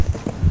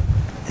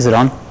Is it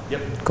on?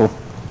 Yep. Cool.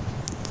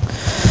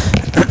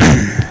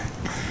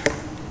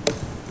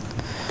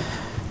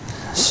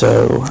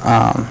 So,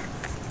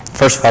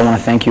 first of all, I want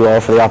to thank you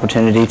all for the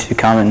opportunity to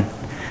come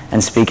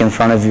and speak in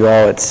front of you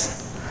all.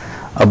 It's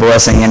a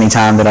blessing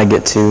anytime that I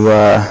get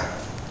to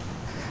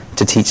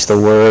teach the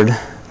Word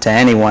to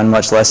anyone,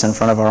 much less in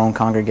front of our own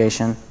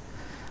congregation.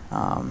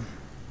 I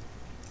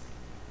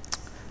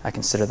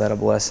consider that a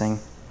blessing.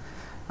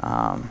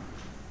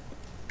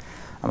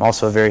 I'm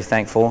also very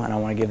thankful, and I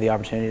want to give the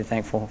opportunity to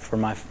thankful for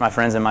my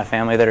friends and my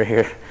family that are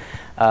here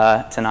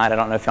tonight. I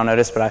don't know if y'all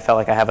noticed, but I felt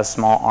like I have a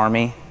small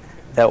army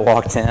that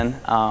walked in.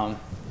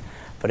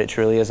 But it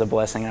truly is a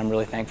blessing, and I'm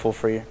really thankful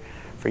for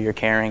your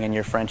caring and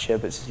your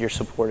friendship. Your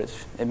support.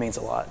 It means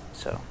a lot.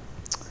 So,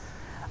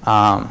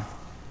 I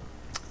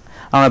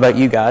don't know about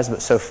you guys,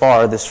 but so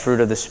far this Fruit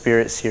of the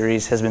Spirit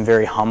series has been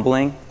very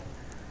humbling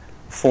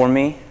for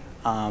me.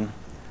 I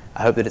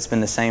hope that it's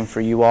been the same for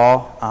you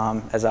all.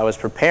 As I was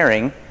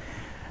preparing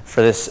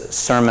for this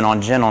sermon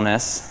on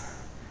gentleness,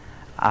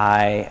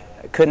 I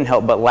couldn't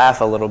help but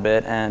laugh a little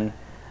bit. And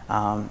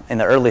in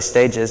the early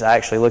stages, I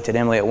actually looked at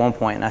Emily at one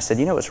point and I said,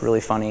 "You know what's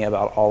really funny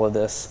about all of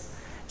this?"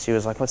 She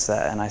was like, "What's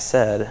that?" And I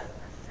said,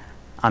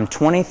 "I'm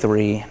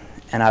 23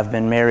 and I've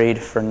been married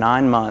for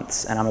 9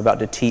 months and I'm about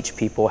to teach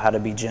people how to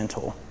be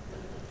gentle."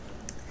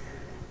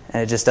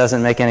 And it just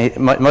doesn't make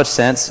much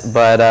sense,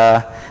 but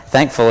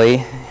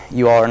thankfully,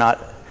 you all are not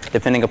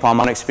depending upon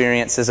my own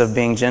experiences of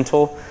being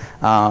gentle.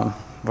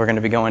 We're going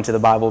to be going to the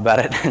Bible about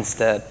it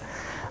instead.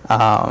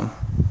 I've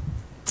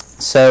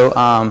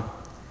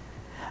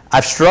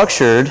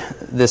structured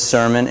this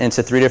sermon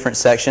into 3 different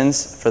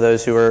sections for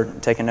those who are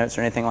taking notes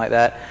or anything like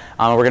that.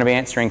 We're going to be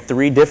answering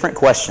 3 different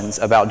questions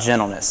about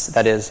gentleness.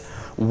 That is,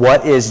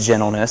 what is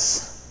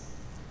gentleness?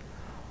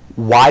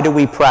 Why do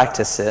we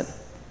practice it?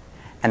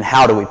 And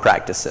how do we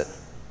practice it?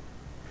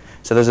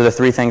 So those are the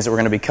 3 things that we're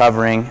going to be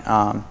covering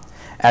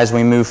as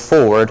we move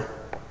forward.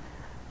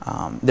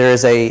 There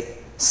is a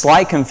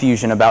slight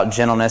confusion about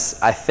gentleness,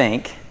 I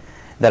think,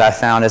 that I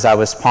found as I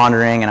was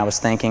pondering and I was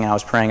thinking and I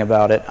was praying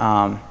about it.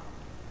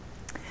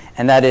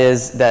 And that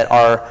is that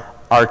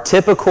our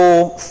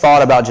typical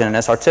thought about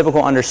gentleness, our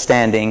typical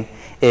understanding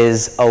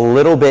is a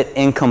little bit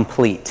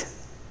incomplete.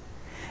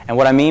 And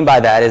what I mean by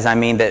that is I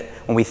mean that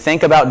when we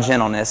think about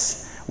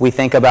gentleness, we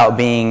think about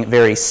being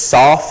very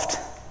soft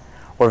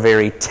or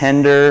very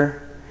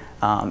tender,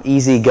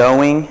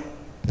 easygoing.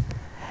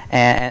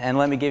 And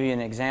let me give you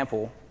an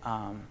example.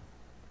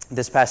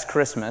 This past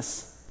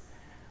Christmas,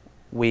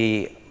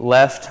 we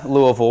left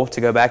Louisville to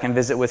go back and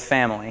visit with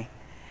family.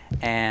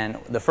 And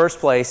the first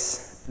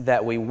place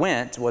that we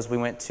went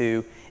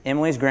to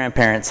Emily's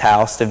grandparents'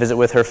 house to visit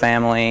with her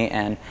family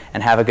and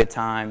have a good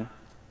time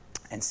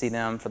and see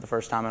them for the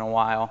first time in a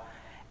while.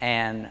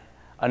 And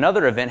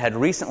another event had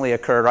recently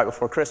occurred right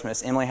before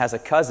Christmas. Emily has a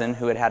cousin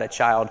who had a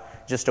child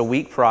just a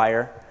week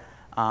prior.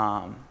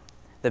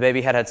 The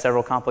baby had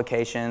several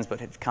complications, but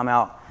had come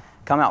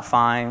out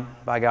fine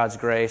by God's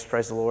grace,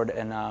 praise the Lord.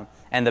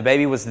 And the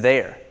baby was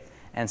there,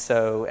 and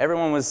so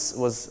everyone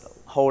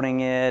was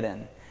holding it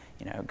and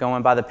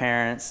going by the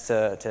parents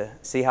to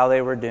see how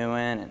they were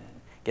doing and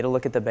get a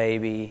look at the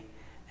baby.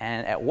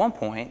 And at one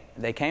point,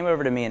 they came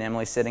over to me and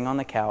Emily sitting on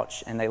the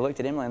couch, and they looked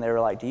at Emily and they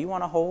were like, "Do you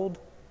want to hold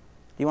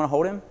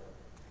him?"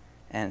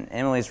 And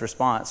Emily's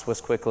response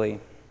was quickly,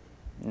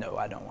 "No,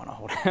 I don't want to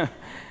hold him."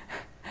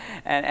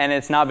 And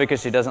it's not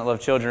because she doesn't love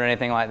children or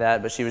anything like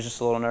that, but she was just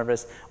a little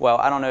nervous. Well,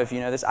 I don't know if you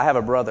know this. I have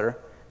a brother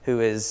who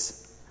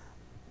is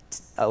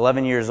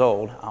 11 years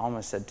old. I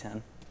almost said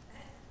 10.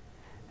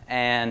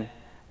 And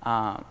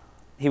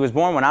he was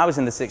born when I was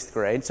in the 6th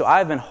grade, so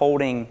I've been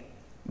holding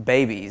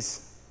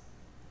babies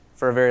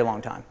for a very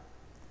long time.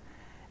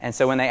 And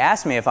so when they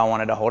asked me if I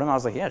wanted to hold him, I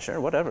was like, "Yeah, sure,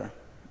 whatever."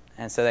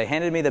 And so they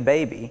handed me the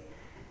baby,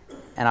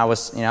 and I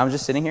was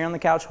just sitting here on the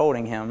couch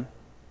holding him.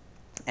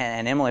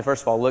 And Emily,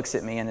 first of all, looks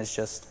at me and is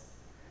just,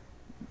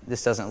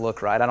 "This doesn't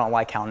look right. I don't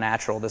like how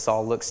natural this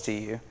all looks to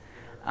you."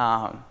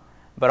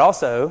 But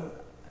also,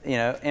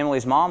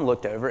 Emily's mom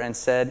looked over and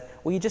said,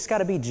 "Well, you just got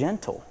to be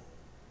gentle.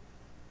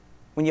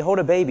 When you hold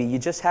a baby, you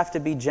just have to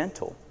be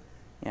gentle,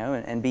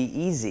 and be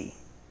easy."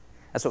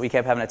 That's what we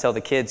kept having to tell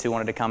the kids who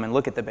wanted to come and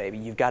look at the baby.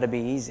 You've got to be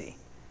easy.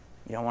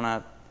 You don't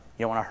want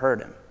to hurt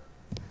him.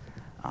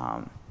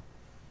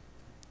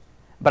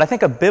 But I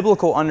think a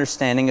biblical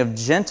understanding of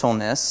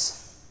gentleness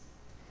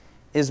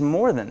is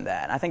more than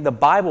that. I think the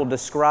Bible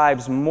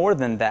describes more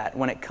than that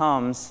when it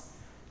comes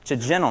to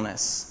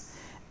gentleness.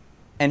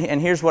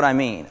 And here's what I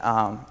mean.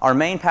 Our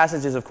main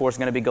passage is, of course,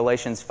 going to be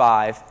Galatians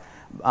 5.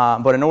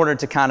 But in order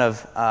to kind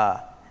of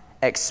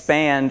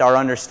expand our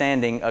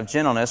understanding of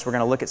gentleness, we're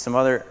going to look at some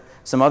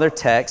other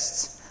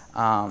texts,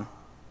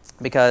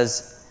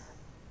 because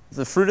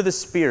the fruit of the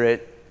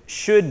Spirit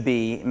should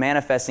be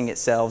manifesting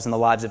itself in the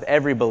lives of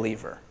every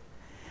believer.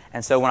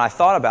 And so when I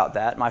thought about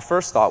that, my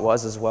first thought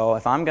was as well,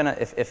 if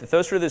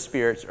those fruit of the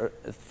Spirit,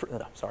 the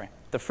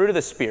fruit of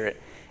the Spirit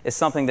is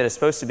something that is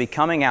supposed to be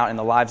coming out in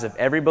the lives of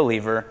every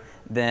believer,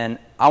 then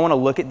I want to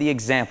look at the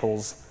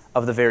examples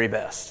of the very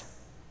best.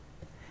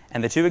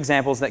 And the 2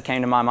 examples that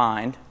came to my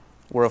mind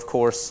were, of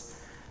course,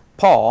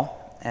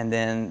 Paul, and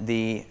then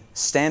the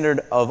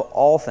standard of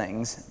all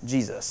things,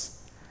 Jesus.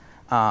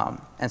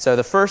 And so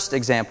the first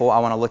example I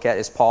want to look at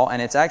is Paul,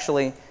 and it's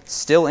actually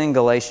still in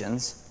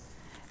Galatians,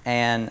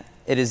 and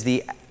it is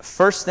the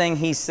first thing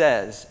he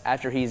says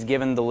after he's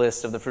given the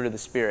list of the fruit of the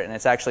Spirit, and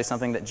it's actually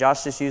something that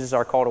Josh just uses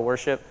our call to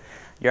worship.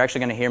 You're actually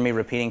going to hear me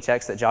repeating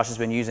text that Josh has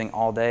been using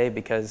all day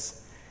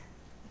because,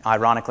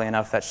 ironically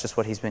enough, that's just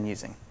what he's been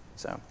using.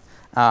 So,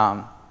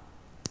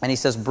 and he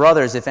says,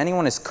 "Brothers, if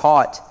anyone is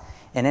caught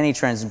in any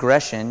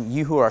transgression,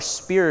 you who are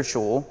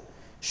spiritual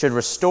should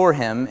restore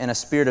him in a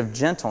spirit of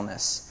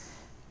gentleness.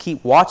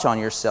 Keep watch on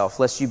yourself,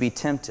 lest you be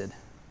tempted."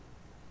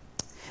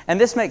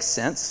 And this makes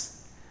sense.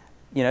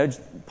 You know,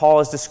 Paul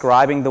is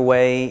describing the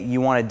way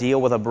you want to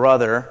deal with a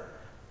brother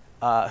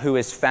who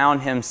has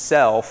found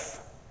himself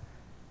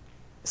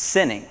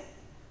sinning.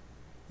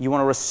 You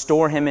want to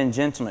restore him in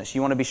gentleness. You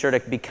want to be sure to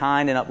be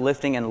kind and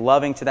uplifting and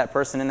loving to that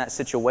person in that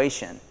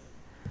situation.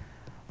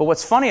 But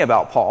what's funny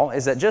about Paul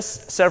is that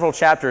just several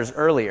chapters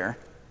earlier,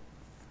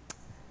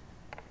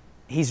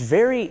 he's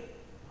very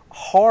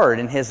hard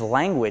in his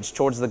language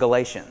towards the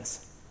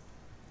Galatians.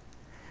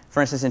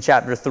 For instance, in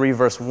chapter 3,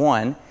 verse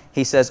 1,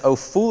 he says, "O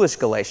foolish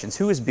Galatians,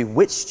 who has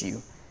bewitched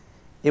you?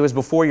 It was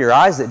before your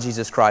eyes that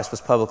Jesus Christ was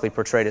publicly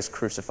portrayed as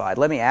crucified.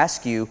 Let me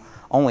ask you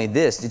only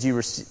this, did you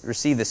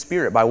receive the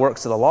Spirit by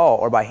works of the law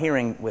or by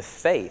hearing with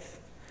faith?"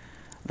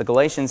 The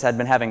Galatians had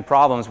been having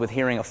problems with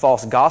hearing a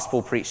false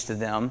gospel preached to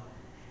them,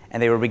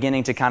 and they were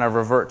beginning to kind of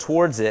revert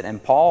towards it,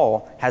 and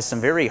Paul has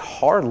some very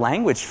hard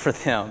language for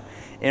them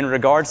in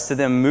regards to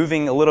them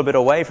moving a little bit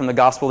away from the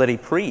gospel that he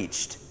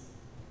preached.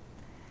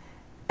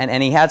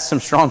 And he had some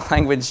strong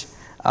language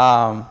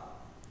for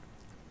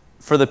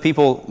the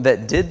people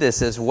that did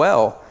this as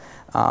well.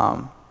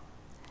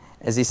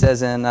 As he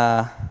says in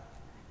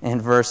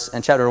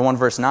chapter 1,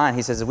 verse 9,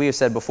 he says, "As we have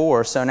said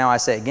before, so now I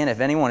say again,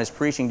 if anyone is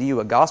preaching to you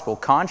a gospel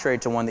contrary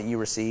to one that you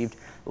received,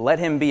 let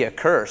him be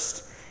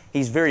accursed."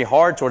 He's very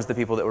hard towards the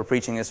people that were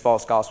preaching this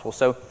false gospel.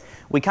 So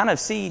we kind of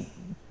see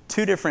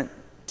two different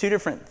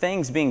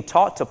things being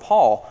taught to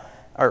Paul,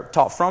 or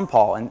taught from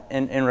Paul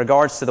in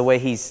regards to the way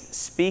he's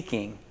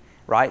speaking,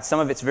 right? Some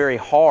of it's very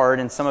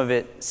hard, and some of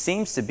it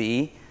seems to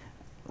be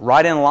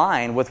right in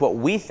line with what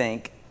we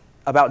think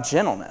about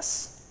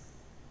gentleness.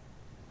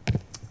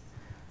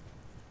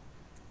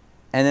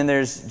 And then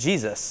there's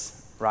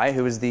Jesus, right,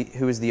 who is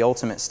the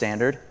ultimate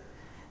standard.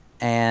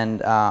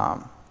 And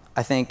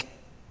I think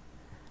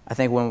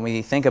when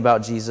we think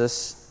about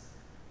Jesus,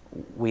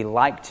 we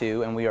like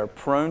to, and we are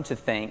prone to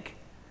think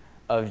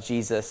of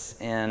Jesus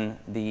in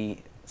the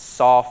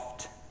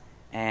soft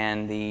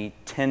and the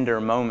tender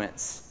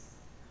moments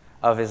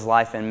of his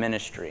life and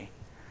ministry.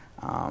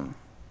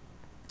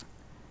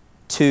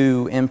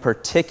 Two in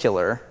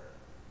particular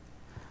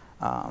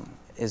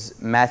is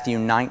Matthew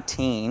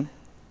 19,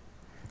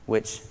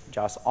 which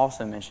Josh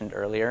also mentioned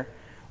earlier,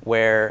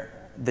 where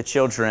the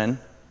children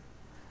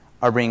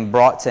are being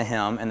brought to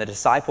him, and the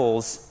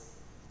disciples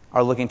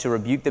are looking to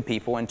rebuke the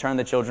people and turn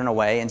the children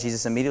away, and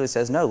Jesus immediately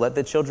says, "No, let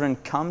the children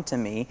come to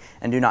me,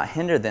 and do not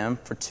hinder them,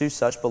 for to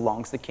such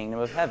belongs the kingdom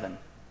of heaven."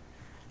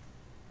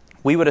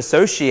 We would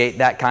associate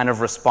that kind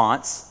of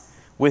response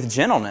with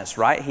gentleness,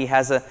 right? He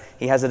has a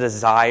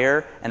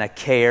desire and a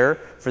care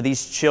for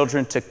these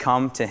children to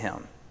come to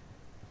him.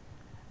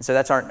 And so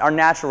that's our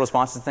natural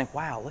response, to think,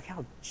 wow, look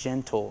how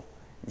gentle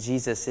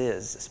Jesus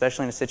is,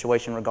 especially in a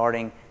situation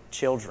regarding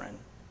children.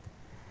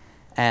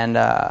 And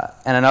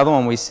another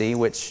one we see,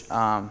 which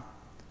the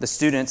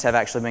students have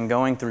actually been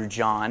going through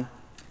John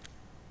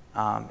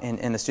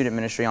in the student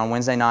ministry on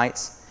Wednesday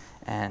nights,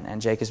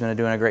 and Jake has been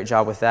doing a great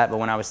job with that. But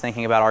when I was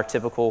thinking about our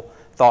typical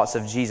thoughts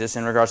of Jesus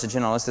in regards to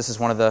gentleness, this is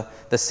one of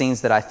the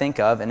scenes that I think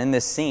of. And in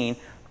this scene,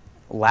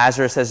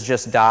 Lazarus has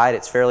just died.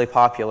 It's fairly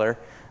popular.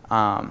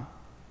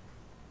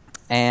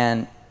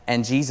 And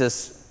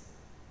Jesus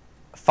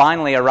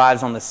finally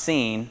arrives on the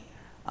scene,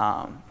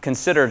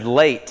 considered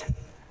late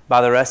by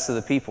the rest of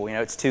the people. You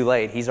know, it's too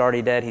late. He's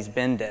already dead. He's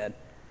been dead.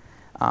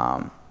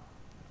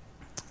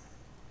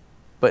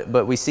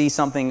 But we see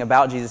something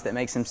about Jesus that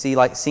makes him seem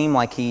like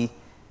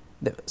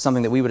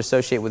something that we would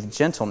associate with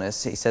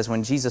gentleness. He says,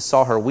 when Jesus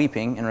saw her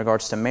weeping, in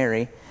regards to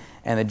Mary,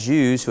 and the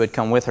Jews who had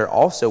come with her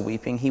also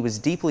weeping, he was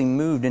deeply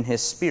moved in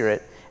his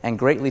spirit and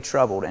greatly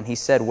troubled. And he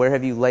said, "Where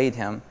have you laid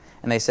him?"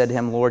 And they said to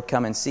him, "Lord,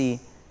 come and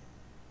see."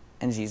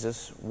 And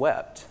Jesus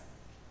wept.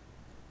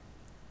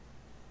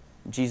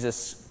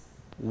 Jesus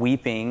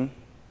weeping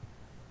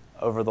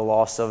over the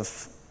loss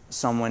of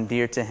someone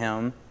dear to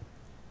him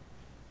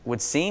would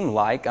seem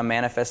like a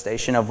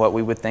manifestation of what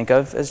we would think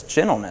of as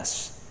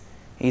gentleness.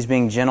 He's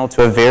being gentle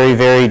to a very,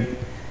 very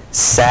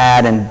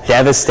sad and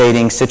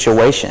devastating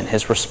situation.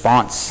 His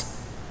response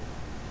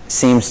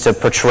seems to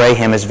portray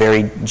him as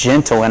very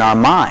gentle in our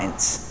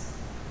minds.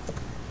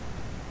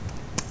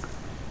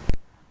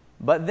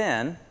 But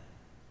then,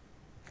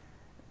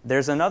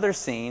 there's another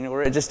scene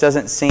where it just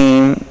doesn't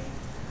seem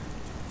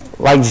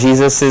like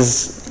Jesus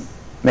is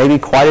maybe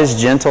quite as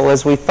gentle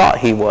as we thought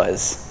he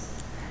was.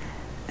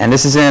 And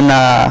this is in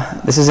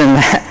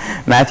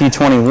Matthew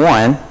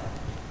 21.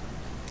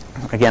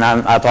 Again,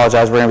 I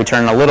apologize. We're going to be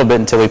turning a little bit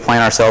until we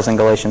plant ourselves in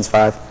Galatians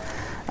 5.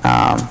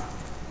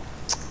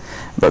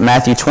 But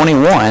Matthew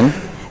 21,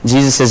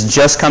 Jesus has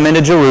just come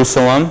into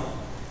Jerusalem,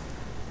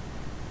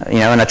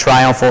 in a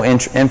triumphal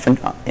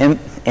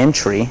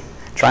entry,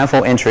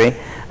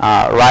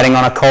 riding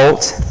on a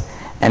colt.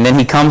 And then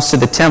he comes to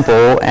the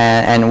temple,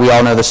 and we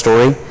all know the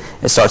story.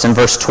 It starts in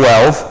verse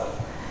 12.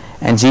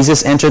 And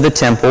Jesus entered the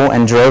temple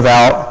and drove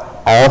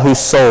out all who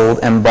sold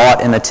and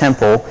bought in the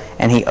temple,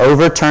 and he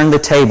overturned the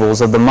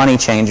tables of the money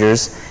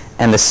changers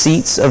and the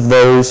seats of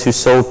those who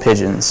sold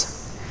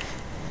pigeons.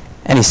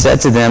 And he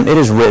said to them, "It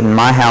is written,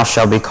 my house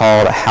shall be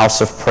called a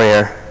house of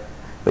prayer,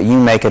 but you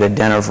make it a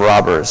den of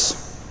robbers."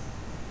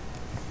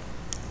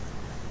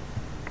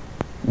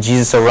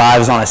 Jesus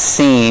arrives on a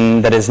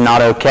scene that is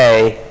not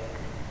okay,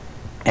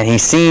 and he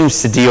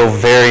seems to deal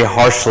very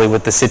harshly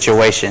with the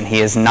situation.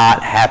 He is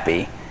not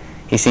happy.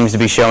 He seems to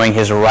be showing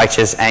his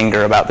righteous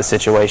anger about the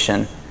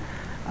situation.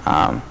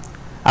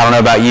 I don't know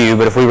about you,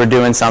 but if we were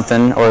doing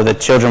something, or the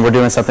children were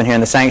doing something here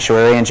in the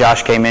sanctuary, and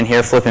Josh came in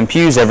here flipping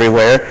pews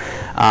everywhere,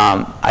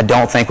 I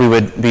don't think we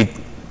would be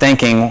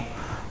thinking,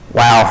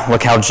 wow,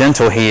 look how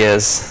gentle he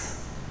is.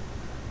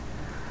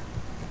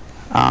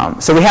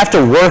 So we have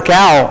to work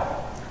out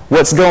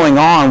what's going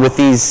on with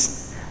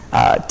these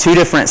two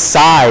different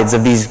sides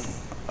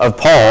of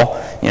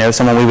Paul,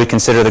 someone we would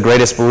consider the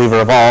greatest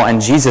believer of all,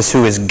 and Jesus,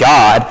 who is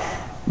God.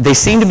 They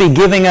seem to be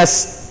giving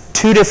us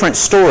two different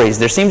stories.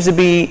 There seems to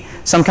be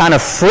some kind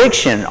of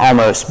friction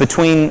almost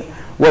between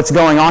what's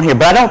going on here,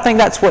 but I don't think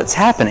that's what's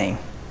happening.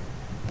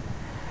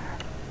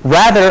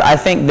 Rather, I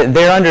think that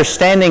their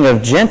understanding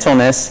of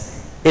gentleness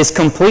is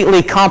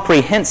completely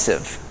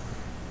comprehensive.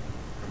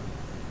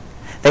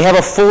 They have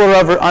a fuller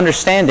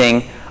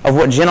understanding of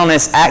what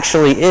gentleness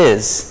actually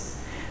is,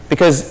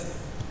 because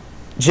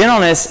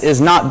gentleness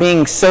is not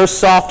being so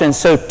soft and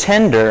so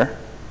tender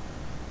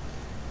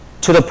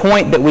to the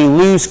point that we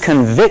lose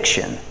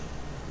conviction.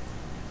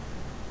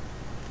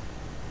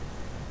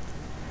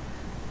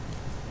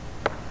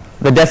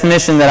 The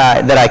definition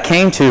that I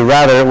came to,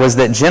 rather, was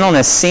that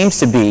gentleness seems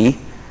to be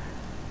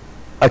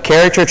a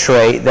character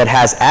trait that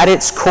has at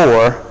its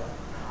core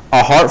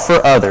a heart for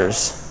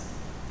others,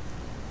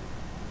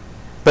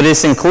 but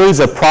this includes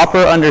a proper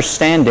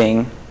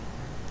understanding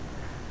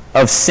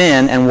of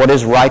sin and what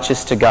is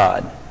righteous to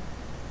God.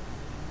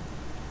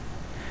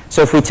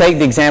 So if we take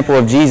the example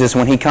of Jesus,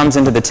 when he comes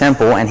into the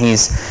temple and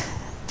he's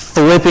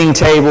flipping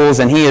tables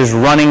and he is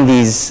running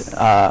these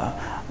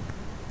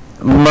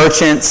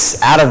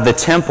merchants out of the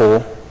temple,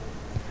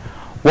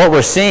 what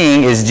we're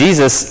seeing is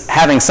Jesus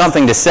having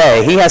something to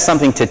say. He has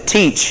something to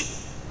teach.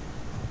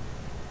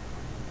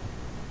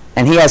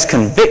 And he has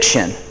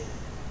conviction.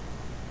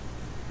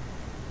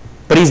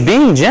 But he's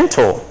being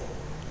gentle,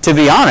 to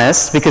be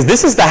honest, because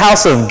this is the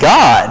house of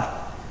God.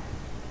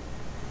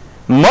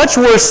 Much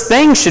worse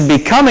things should be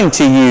coming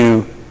to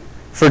you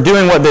for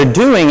doing what they're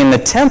doing in the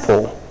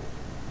temple.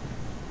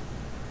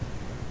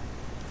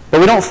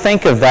 But we don't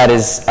think of that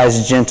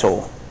as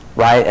gentle,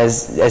 right?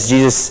 As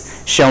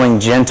Jesus showing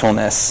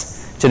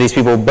gentleness to these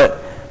people.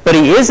 But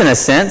he is, in a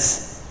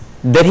sense,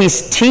 that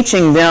he's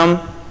teaching them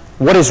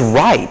what is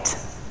right.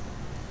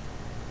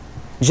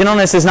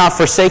 Gentleness is not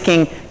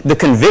forsaking the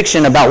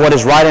conviction about what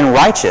is right and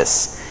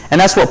righteous. And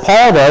that's what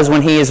Paul does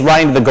when he is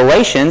writing to the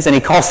Galatians and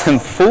he calls them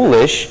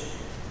foolish.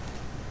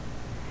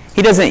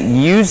 He doesn't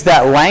use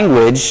that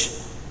language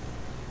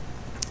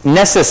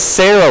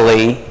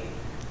necessarily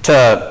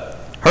to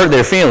hurt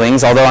their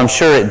feelings, although I'm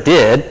sure it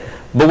did.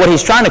 But what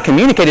he's trying to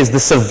communicate is the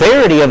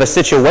severity of a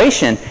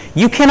situation.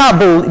 You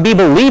cannot be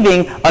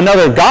believing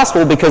another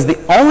gospel because the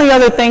only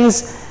other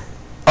things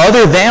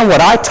other than what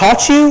I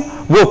taught you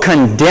will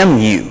condemn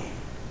you.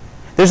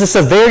 There's a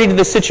severity to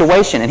the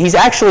situation, and he's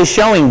actually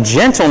showing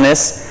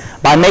gentleness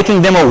by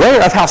making them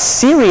aware of how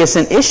serious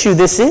an issue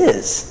this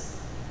is.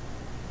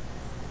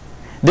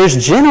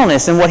 There's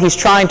gentleness in what he's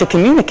trying to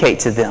communicate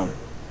to them.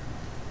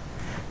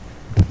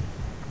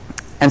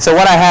 And so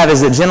what I have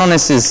is that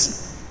gentleness is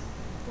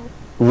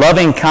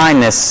loving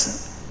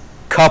kindness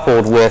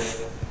coupled with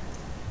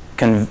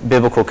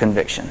biblical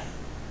conviction.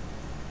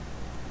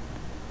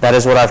 That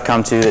is what I've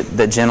come to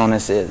that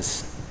gentleness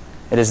is.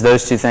 It is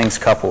those two things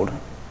coupled.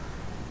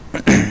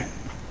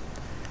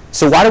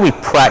 So why do we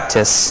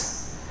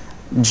practice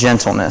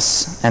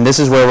gentleness? And this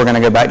is where we're going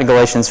to go back to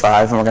Galatians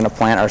 5, and we're going to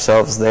plant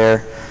ourselves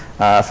there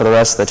for the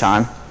rest of the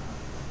time.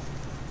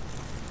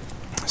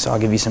 So I'll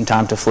give you some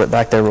time to flip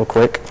back there real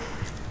quick,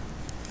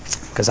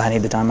 because I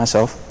need the time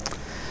myself.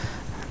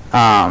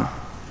 And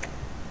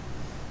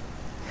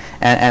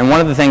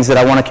one of the things that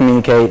I want to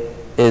communicate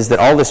is that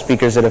all the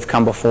speakers that have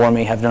come before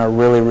me have done a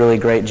really, really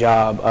great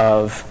job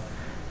of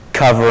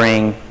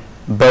covering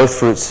both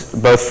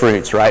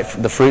fruits, right?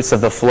 The fruits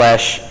of the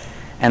flesh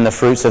and the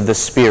fruits of the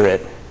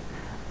Spirit.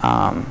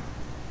 But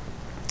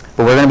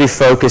we're going to be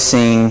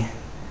focusing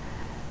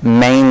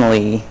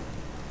mainly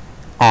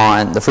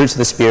on the fruits of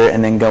the Spirit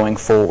and then going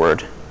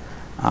forward.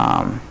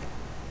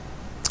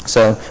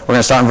 So we're going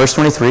to start in verse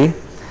 23.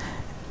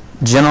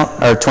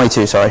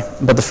 22, sorry.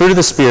 But the fruit of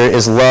the Spirit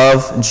is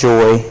love,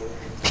 joy,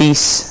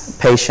 peace,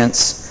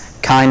 patience,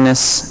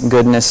 kindness,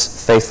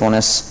 goodness,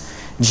 faithfulness,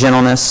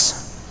 gentleness,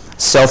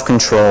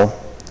 self-control,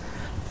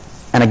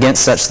 and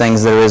against such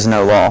things there is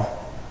no law.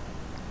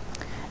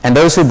 And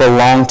those who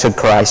belong to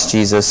Christ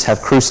Jesus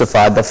have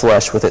crucified the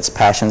flesh with its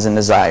passions and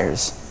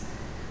desires.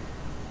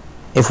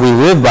 If we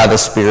live by the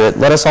Spirit,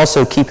 let us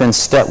also keep in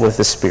step with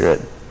the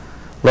Spirit.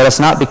 Let us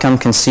not become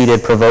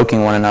conceited,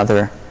 provoking one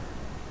another,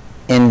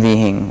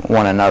 envying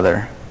one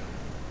another.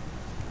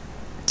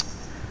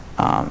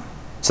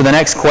 So the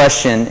next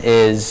question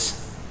is,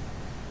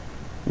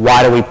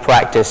 why do we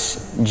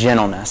practice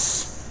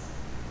gentleness?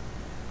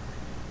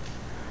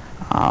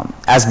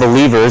 As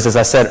believers, as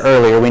I said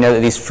earlier, we know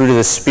that these fruit of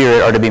the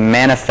Spirit are to be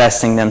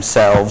manifesting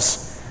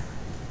themselves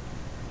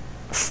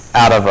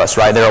out of us,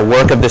 right? They're a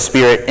work of the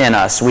Spirit in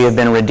us. We have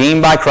been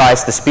redeemed by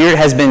Christ. The Spirit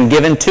has been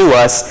given to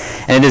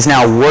us, and it is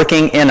now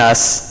working in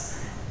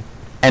us.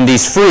 And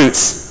these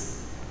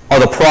fruits are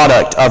the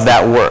product of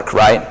that work,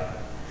 right?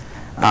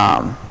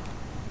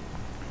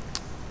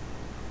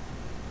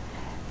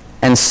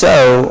 And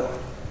so,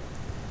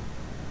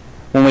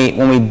 when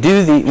we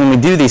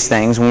do these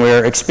things, when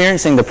we're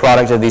experiencing the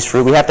product of these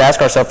fruit, we have to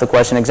ask ourselves the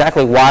question,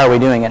 exactly why are we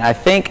doing it? I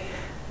think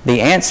the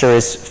answer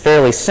is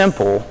fairly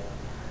simple.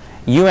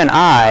 You and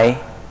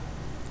I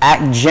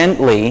act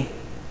gently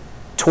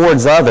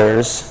towards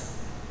others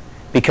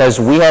because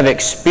we have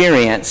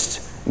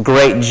experienced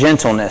great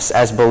gentleness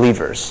as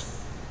believers.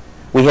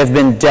 We have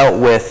been dealt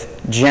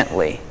with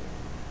gently.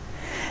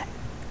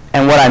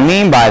 And what I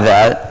mean by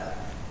that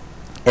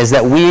is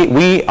that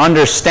we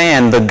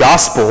understand the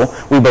gospel,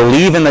 we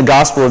believe in the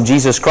gospel of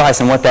Jesus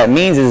Christ, and what that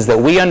means is that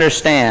we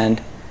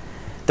understand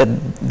that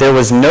there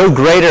was no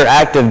greater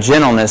act of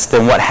gentleness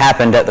than what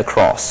happened at the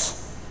cross.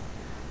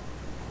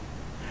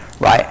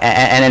 Right?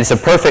 And it's a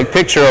perfect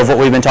picture of what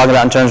we've been talking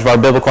about in terms of our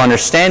biblical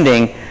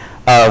understanding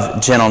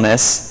of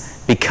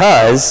gentleness,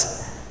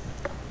 because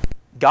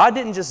God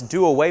didn't just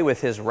do away with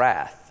his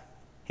wrath.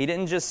 He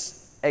didn't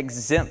just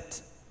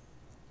exempt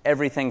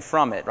everything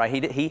from it,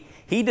 right?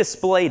 He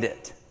displayed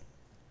it.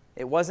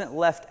 It wasn't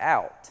left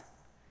out.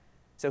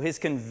 So his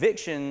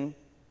conviction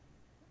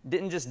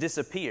didn't just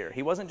disappear.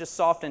 He wasn't just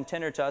soft and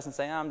tender to us and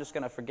saying, I'm just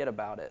going to forget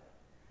about it.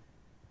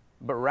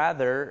 But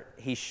rather,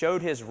 he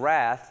showed his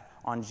wrath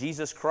on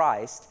Jesus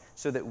Christ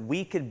so that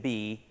we could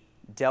be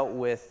dealt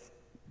with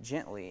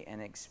gently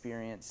and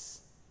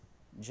experience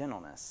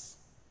gentleness.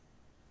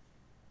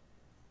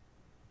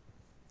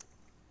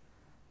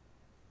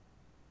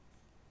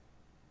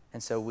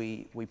 And so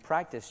we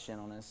practice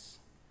gentleness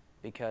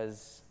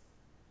because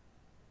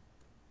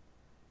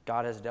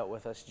God has dealt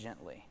with us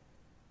gently.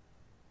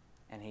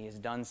 And he has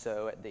done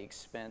so at the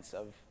expense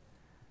of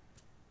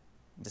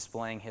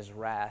displaying his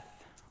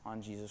wrath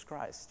on Jesus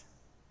Christ.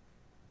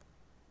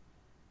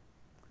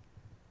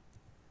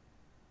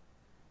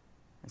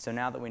 And so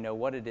now that we know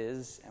what it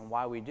is and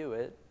why we do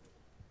it,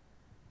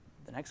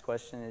 the next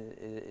question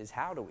is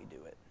how do we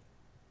do it?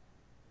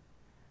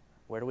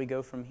 Where do we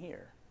go from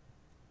here?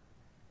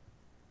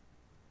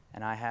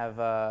 And I have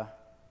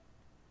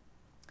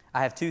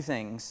two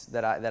things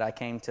that I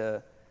came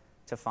to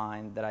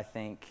find that I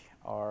think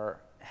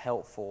are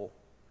helpful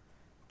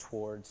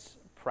towards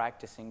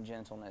practicing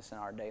gentleness in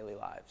our daily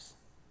lives.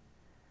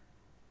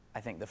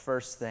 I think the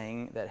first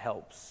thing that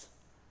helps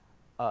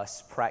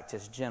us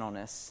practice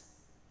gentleness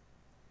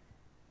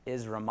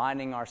is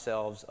reminding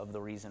ourselves of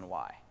the reason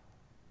why.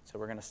 So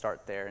we're going to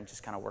start there and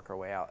just kind of work our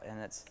way out. And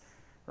it's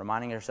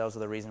reminding ourselves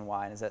of the reason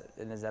why. And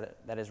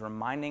that is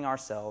reminding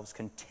ourselves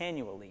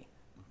continually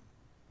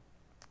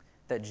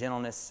that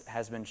gentleness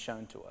has been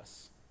shown to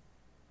us.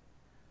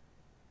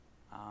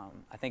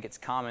 I think it's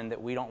common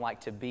that we don't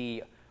like to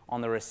be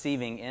on the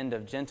receiving end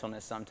of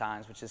gentleness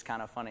sometimes, which is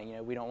kind of funny. You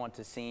know, we don't want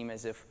to seem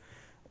as if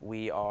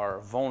we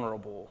are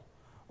vulnerable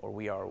or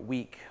we are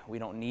weak. We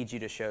don't need you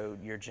to show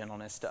your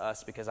gentleness to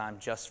us because I'm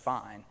just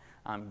fine.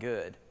 I'm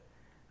good.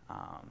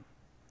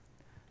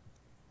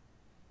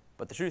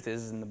 But the truth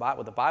is,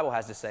 what the Bible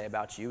has to say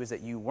about you is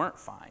that you weren't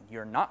fine.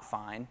 You're not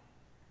fine.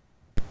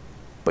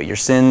 But your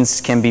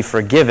sins can be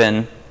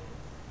forgiven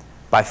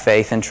by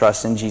faith and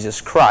trust in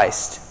Jesus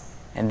Christ.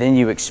 And then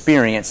you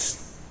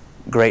experience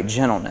great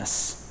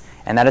gentleness.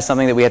 And that is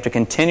something that we have to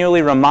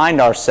continually remind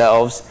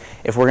ourselves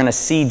if we're going to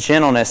see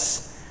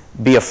gentleness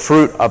be a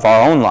fruit of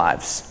our own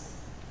lives.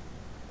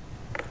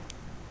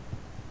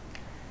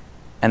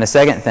 And the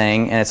second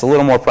thing, and it's a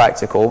little more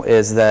practical,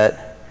 is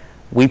that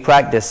we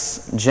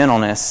practice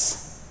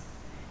gentleness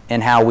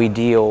in how we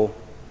deal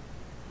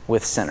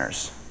with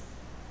sinners,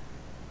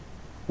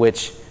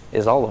 which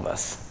is all of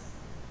us.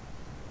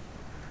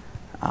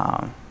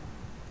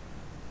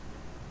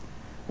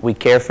 We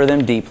care for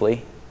them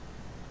deeply.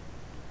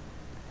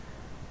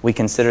 We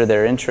consider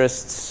their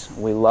interests.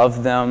 We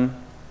love them.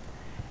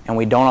 And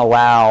we don't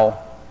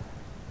allow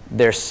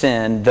their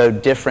sin, though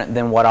different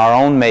than what our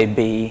own may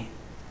be,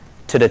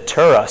 to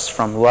deter us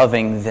from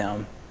loving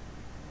them.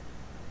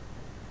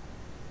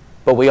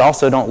 But we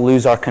also don't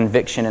lose our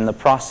conviction in the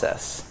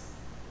process.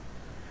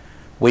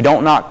 We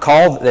don't not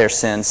call their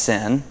sin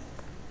sin.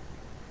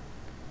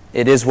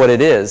 It is what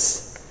it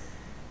is.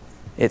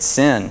 It's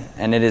sin,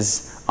 and it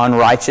is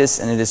unrighteous,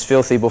 and it is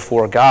filthy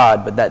before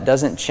God, but that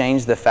doesn't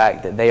change the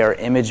fact that they are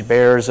image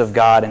bearers of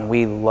God, and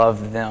we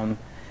love them,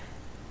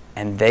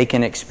 and they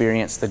can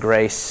experience the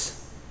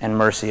grace and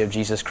mercy of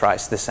Jesus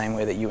Christ the same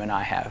way that you and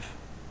I have.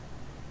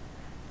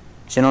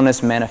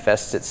 Gentleness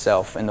manifests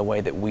itself in the way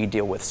that we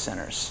deal with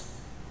sinners,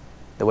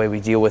 the way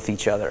we deal with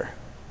each other.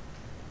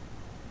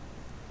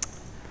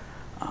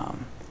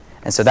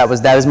 And so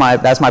that's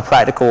my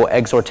practical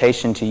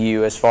exhortation to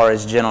you as far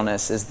as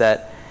gentleness, is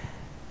that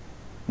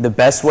the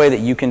best way that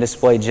you can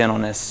display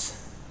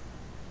gentleness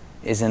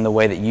is in the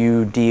way that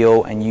you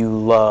deal and you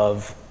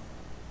love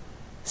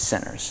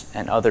sinners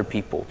and other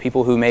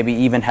people who maybe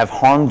even have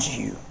harmed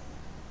you.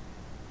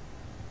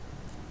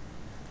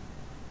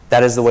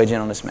 That is the way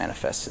gentleness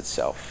manifests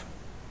itself.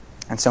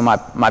 And so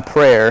my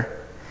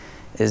prayer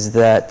is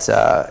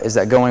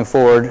that going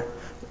forward,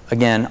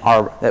 again,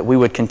 that we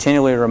would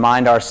continually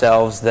remind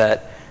ourselves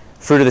that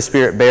fruit of the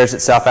Spirit bears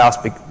itself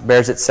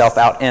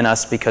out in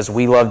us because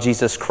we love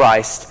Jesus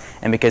Christ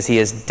and because He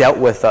has dealt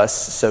with us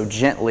so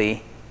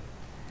gently,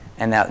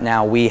 and that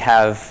now we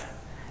have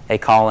a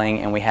calling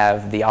and we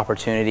have the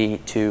opportunity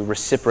to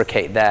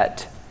reciprocate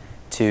that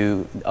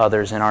to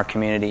others in our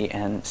community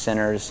and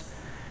sinners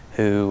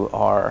who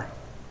are,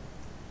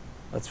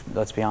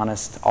 let's be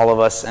honest, all of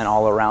us and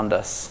all around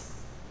us.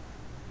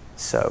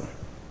 So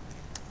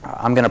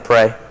I'm going to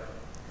pray,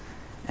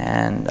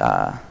 and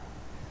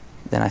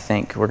then I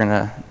think we're going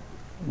to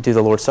do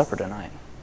the Lord's Supper tonight.